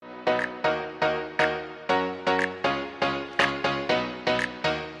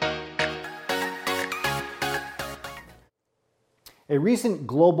A recent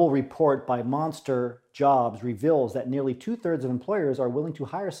global report by Monster Jobs reveals that nearly 2/3 of employers are willing to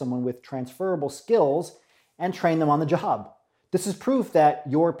hire someone with transferable skills and train them on the job. This is proof that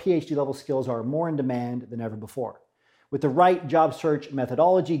your PhD level skills are more in demand than ever before. With the right job search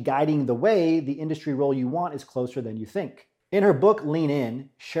methodology guiding the way, the industry role you want is closer than you think. In her book, Lean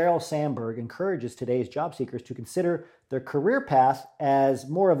In, Sheryl Sandberg encourages today's job seekers to consider their career path as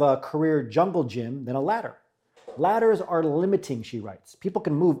more of a career jungle gym than a ladder. Ladders are limiting, she writes. People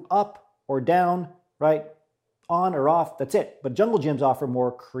can move up or down, right? On or off, that's it. But jungle gyms offer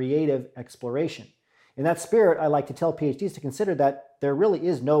more creative exploration. In that spirit, I like to tell PhDs to consider that there really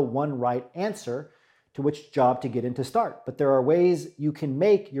is no one right answer to which job to get in to start. But there are ways you can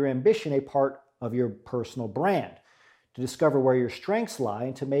make your ambition a part of your personal brand, to discover where your strengths lie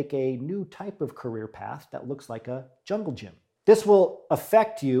and to make a new type of career path that looks like a jungle gym. This will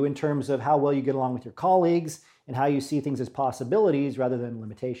affect you in terms of how well you get along with your colleagues and how you see things as possibilities rather than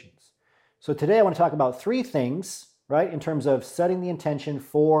limitations. So today I want to talk about 3 things, right, in terms of setting the intention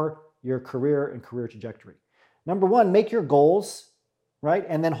for your career and career trajectory. Number 1, make your goals, right,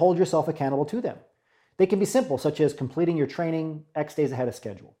 and then hold yourself accountable to them. They can be simple, such as completing your training X days ahead of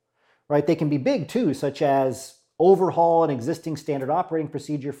schedule, right? They can be big too, such as overhaul an existing standard operating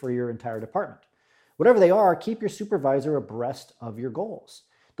procedure for your entire department. Whatever they are, keep your supervisor abreast of your goals.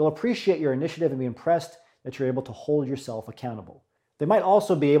 They'll appreciate your initiative and be impressed that you're able to hold yourself accountable. They might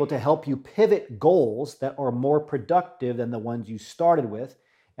also be able to help you pivot goals that are more productive than the ones you started with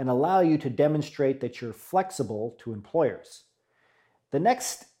and allow you to demonstrate that you're flexible to employers. The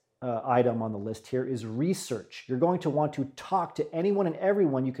next item on the list here is research. You're going to want to talk to anyone and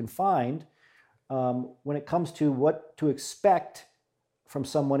everyone you can find when it comes to what to expect from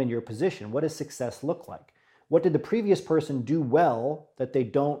someone in your position. What does success look like? What did the previous person do well that they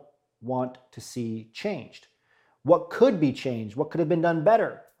don't want to see changed? What could be changed? What could have been done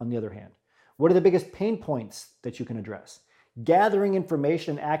better, on the other hand? What are the biggest pain points that you can address? Gathering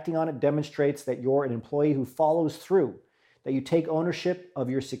information and acting on it demonstrates that you're an employee who follows through, that you take ownership of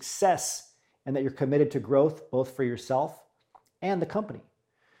your success, and that you're committed to growth both for yourself and the company.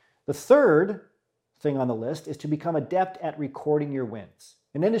 The third thing on the list is to become adept at recording your wins.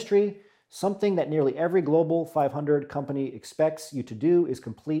 In industry, something that nearly every Global 500 company expects you to do is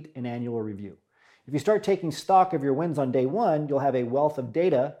complete an annual review. If you start taking stock of your wins on day 1, you'll have a wealth of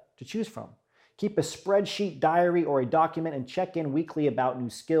data to choose from. Keep a spreadsheet, diary, or a document and check in weekly about new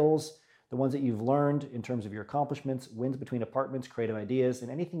skills, the ones that you've learned in terms of your accomplishments, wins between departments, creative ideas,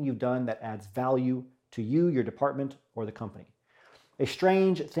 and anything you've done that adds value to you, your department, or the company. A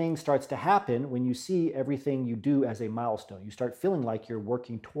strange thing starts to happen when you see everything you do as a milestone. You start feeling like you're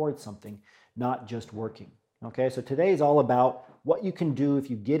working towards something, not just working. Okay, so today is all about what you can do if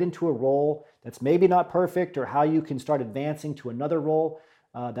you get into a role that's maybe not perfect, or how you can start advancing to another role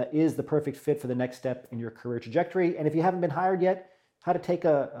that is the perfect fit for the next step in your career trajectory. And if you haven't been hired yet, how to take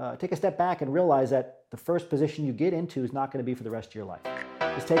a step back and realize that the first position you get into is not going to be for the rest of your life.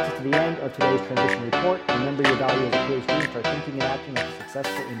 This takes us to the end of today's transition report. Remember your value as a PhD and start thinking and acting like a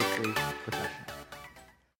successful industry professional.